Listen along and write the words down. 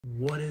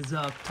What is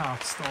up,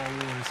 top Star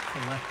Wars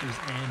collectors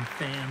and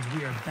fans?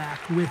 We are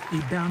back with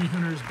the Bounty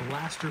Hunters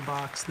Blaster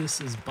Box.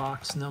 This is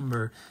box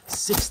number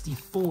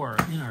 64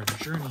 in our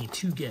journey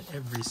to get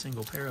every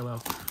single parallel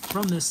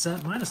from this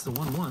set, minus the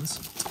 1/1s.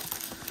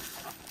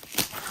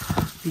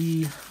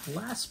 The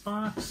last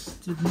box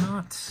did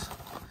not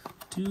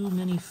do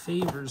many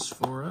favors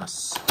for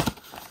us.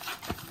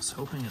 I was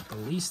hoping at the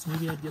least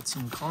maybe I'd get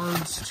some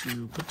cards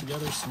to put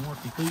together some more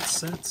complete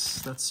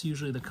sets. That's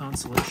usually the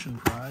consolation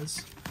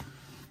prize.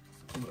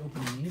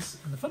 Opening these.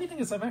 And the funny thing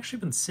is I've actually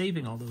been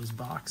saving all those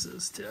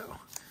boxes too.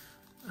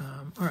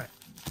 Alright,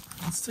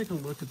 let's take a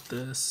look at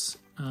this.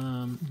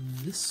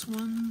 This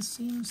one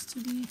seems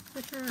to be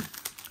thicker.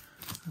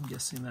 I'm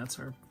guessing that's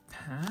our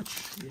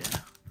patch.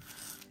 Yeah.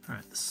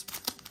 Alright, this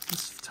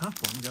top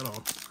one got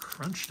all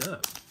crunched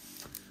up.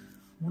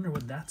 Wonder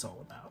what that's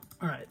all about.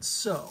 Alright,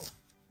 so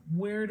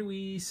where do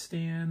we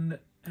stand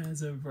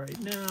as of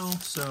right now?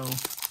 So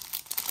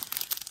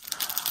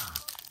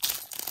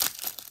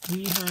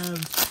we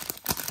have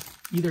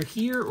either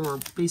here or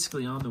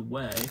basically on the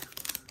way,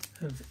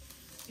 have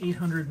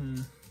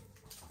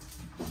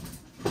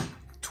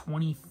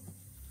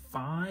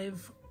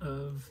 825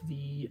 of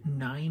the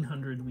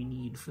 900 we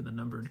need for the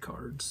numbered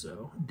cards,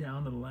 so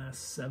down to the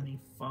last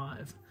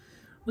 75.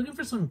 Looking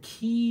for some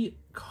key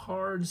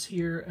cards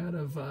here out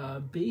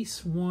of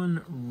base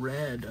 1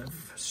 red.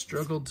 I've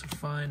struggled to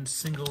find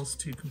singles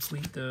to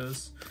complete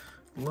those.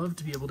 Love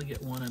to be able to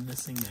get one I'm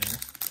missing there.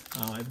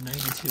 I have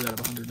 92 out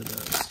of 100 of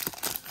those.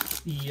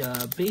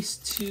 The base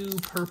 2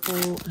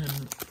 purple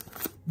and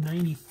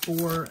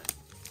 94,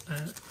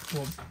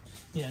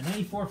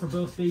 94 for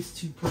both base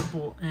 2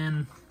 purple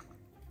and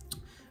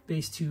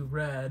base 2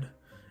 red,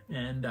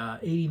 and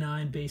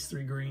 89 base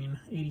 3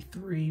 green,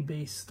 83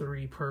 base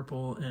 3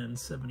 purple, and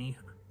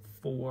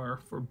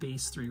 74 for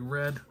base 3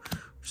 red.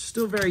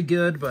 Still very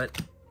good,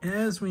 but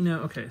as we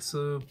know, okay,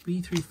 so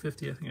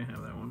B350, I think I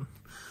have that one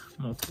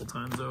multiple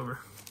times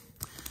over.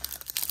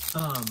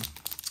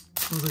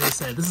 What was I going to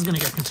say? This is going to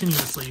get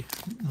continuously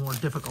more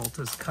difficult,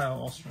 as Kyle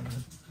Alstrom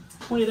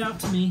pointed out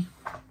to me.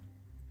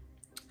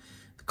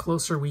 The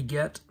closer we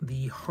get,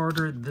 the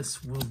harder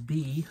this will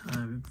be.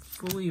 I'm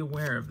fully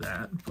aware of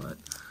that, but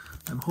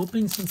I'm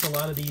hoping, since a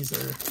lot of these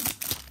are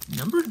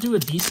numbered to a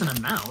decent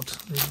amount,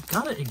 they've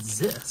got to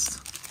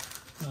exist.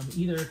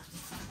 Either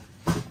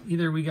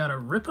we got to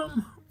rip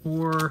them,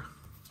 or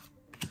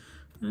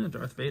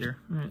Darth Vader.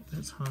 All right,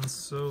 there's Han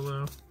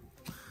Solo.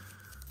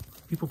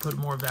 People put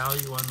more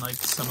value on like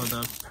some of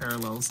the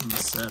parallels in the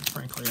set.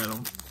 Frankly, I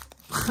don't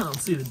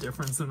see the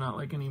difference. They're not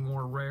like any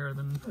more rare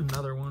than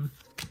another one.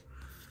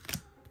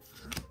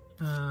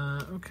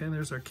 Okay,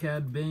 there's our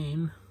Cad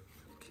Bane.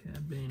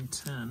 Cad Bane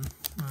 10.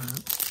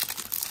 Alright.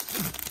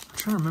 I'm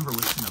trying to remember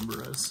which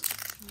number is.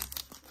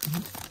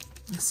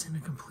 Missing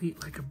to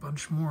complete like a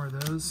bunch more of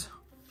those.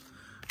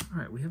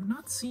 Alright, we have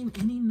not seen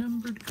any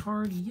numbered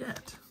card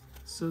yet.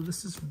 So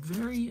this is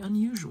very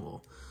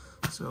unusual.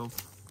 So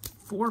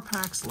 4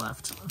 packs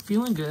left. I'm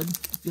feeling good.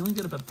 Feeling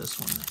good about this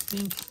one. I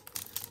think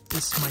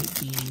this might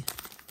be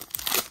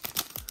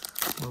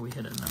where we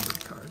hit a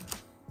numbered card.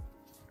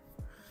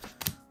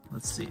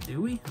 Let's see, do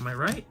we? Am I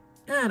right?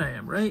 And I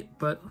am right,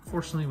 but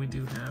unfortunately we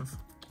do have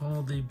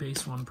all the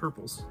base 1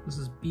 purples. This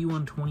is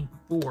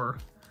B124,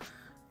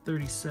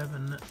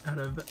 37 out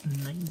of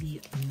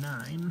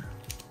 99.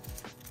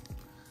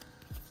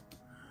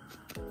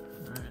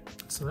 Alright,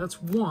 so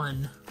that's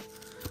 1.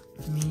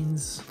 It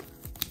means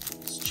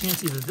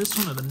chance either this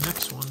one or the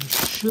next one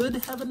should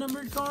have a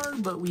numbered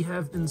card, but we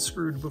have been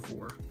screwed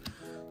before.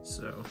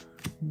 So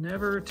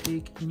never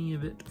take any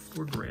of it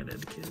for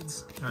granted,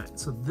 kids. All right,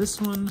 so this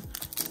one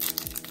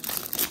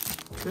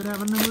could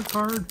have a numbered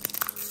card,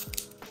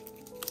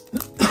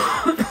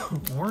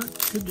 or it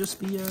could just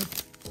be a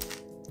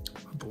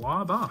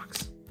blah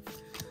box,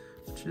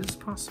 which is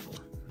possible.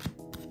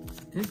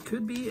 It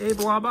could be a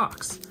blah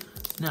box.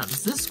 Now,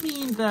 does this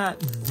mean that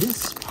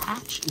this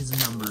patch is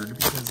numbered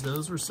because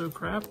those were so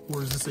crap,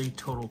 or is this a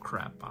total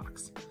crap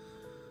box?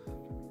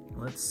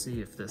 Let's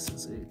see if this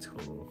is a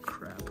total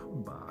crap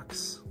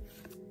box.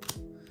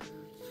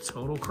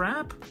 Total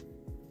crap?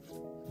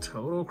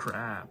 Total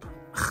crap.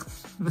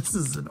 This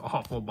is an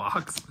awful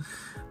box.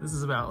 This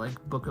is about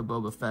like Book of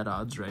Boba Fett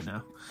odds right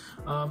now.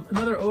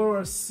 Another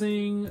Aurora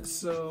Singh,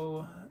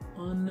 so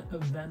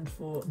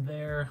uneventful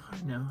there. I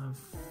now have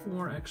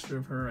 4 extra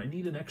of her. I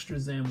need an extra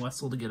Zam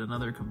Wessel to get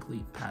another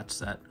complete patch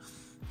set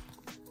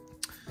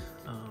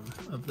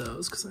of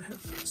those, because I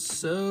have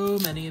so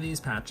many of these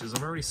patches.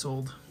 I've already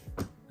sold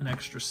an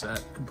extra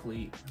set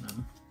complete,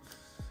 and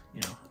I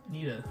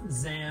need a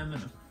Zam,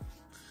 and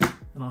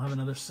I'll have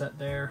another set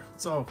there.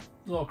 It's all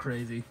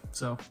crazy.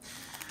 So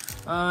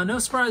no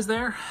surprise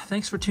there.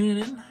 Thanks for tuning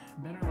in.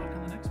 Better luck.